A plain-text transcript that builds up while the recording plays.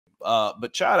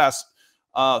But Chad asked,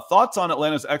 thoughts on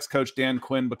Atlanta's ex-coach Dan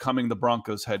Quinn becoming the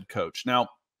Broncos head coach. Now,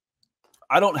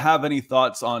 I don't have any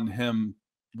thoughts on him,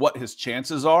 what his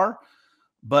chances are,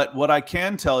 but what I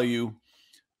can tell you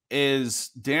is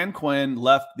Dan Quinn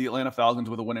left the Atlanta Falcons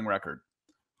with a winning record.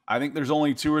 I think there's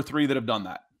only 2 or 3 that have done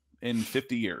that in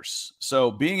 50 years.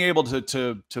 So being able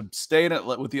to stay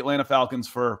with the Atlanta Falcons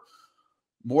for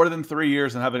more than 3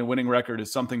 years and having a winning record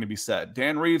is something to be said.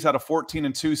 Dan Reeves had a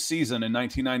 14-2 season in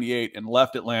 1998 and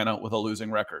left Atlanta with a losing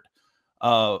record.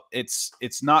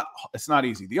 It's not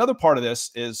easy. The other part of this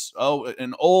is,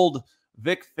 an old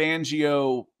Vic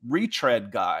Fangio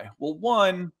retread guy. Well,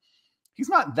 one, he's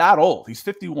not that old. He's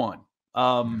 51.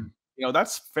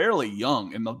 That's fairly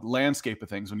young in the landscape of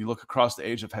things when you look across the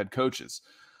age of head coaches.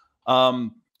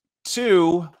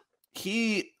 2,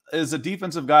 he is a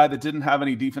defensive guy that didn't have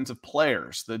any defensive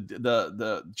players.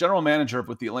 The general manager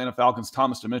with the Atlanta Falcons,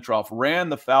 Thomas Dimitroff, ran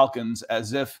the Falcons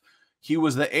as if he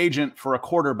was the agent for a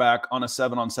quarterback on a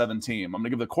 7-on-7 team. I'm going to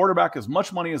give the quarterback as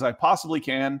much money as I possibly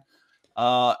can,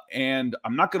 and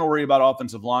I'm not going to worry about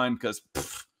offensive line because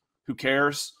who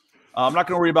cares? I'm not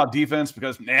going to worry about defense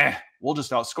because we'll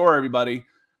just outscore everybody.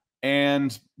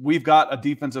 And we've got a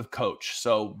defensive coach,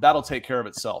 so that'll take care of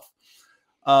itself.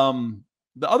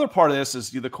 The other part of this is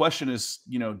the question is,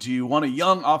 do you want a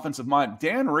young offensive mind?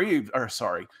 Dan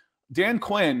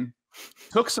Quinn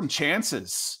took some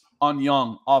chances on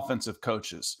young offensive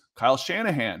coaches. Kyle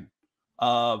Shanahan,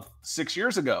 6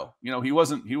 years ago, he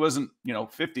wasn't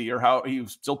 50 or how he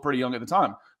was still pretty young at the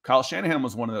time. Kyle Shanahan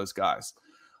was one of those guys.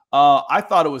 I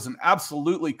thought it was an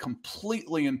absolutely,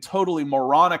 completely, and totally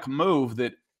moronic move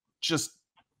that just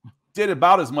did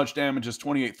about as much damage as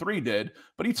 28-3 did,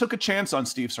 but he took a chance on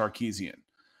Steve Sarkisian.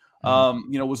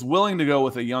 Was willing to go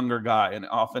with a younger guy, an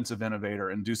offensive innovator,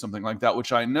 and do something like that,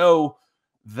 which I know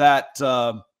that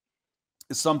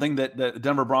is something that the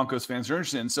Denver Broncos fans are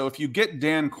interested in. So if you get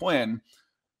Dan Quinn,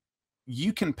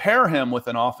 you can pair him with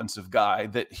an offensive guy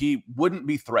that he wouldn't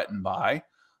be threatened by.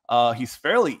 He's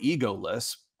fairly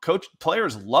egoless.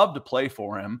 Players love to play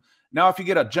for him. Now, if you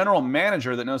get a general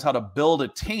manager that knows how to build a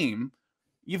team,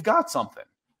 you've got something.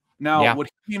 Now, would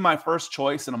he be my first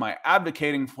choice, and am I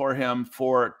advocating for him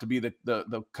to be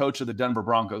the coach of the Denver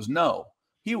Broncos? No,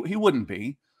 he wouldn't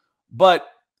be. But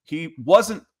he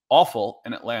wasn't awful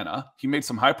in Atlanta. He made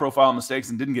some high-profile mistakes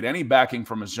and didn't get any backing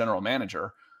from his general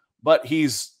manager. But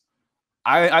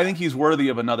I think he's worthy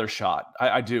of another shot.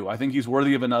 I do. I think he's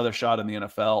worthy of another shot in the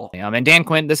NFL. And Dan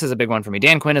Quinn, this is a big one for me.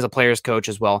 Dan Quinn is a player's coach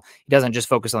as well. He doesn't just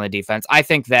focus on the defense. I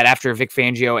think that after Vic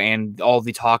Fangio and all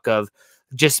the talk of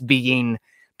just being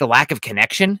the lack of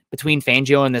connection between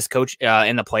Fangio and this coach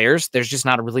and the players, there's just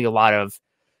not really a lot of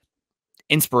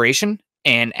inspiration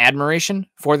and admiration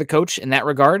for the coach in that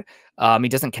regard. He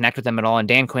doesn't connect with them at all, and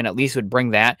Dan Quinn at least would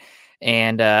bring that.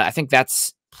 And I think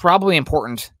that's probably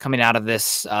important coming out of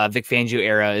this Vic Fangio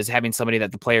era, is having somebody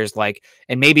that the players like,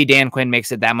 and maybe Dan Quinn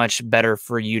makes it that much better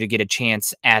for you to get a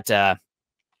chance at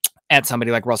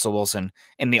somebody like Russell Wilson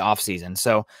in the offseason.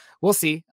 So we'll see.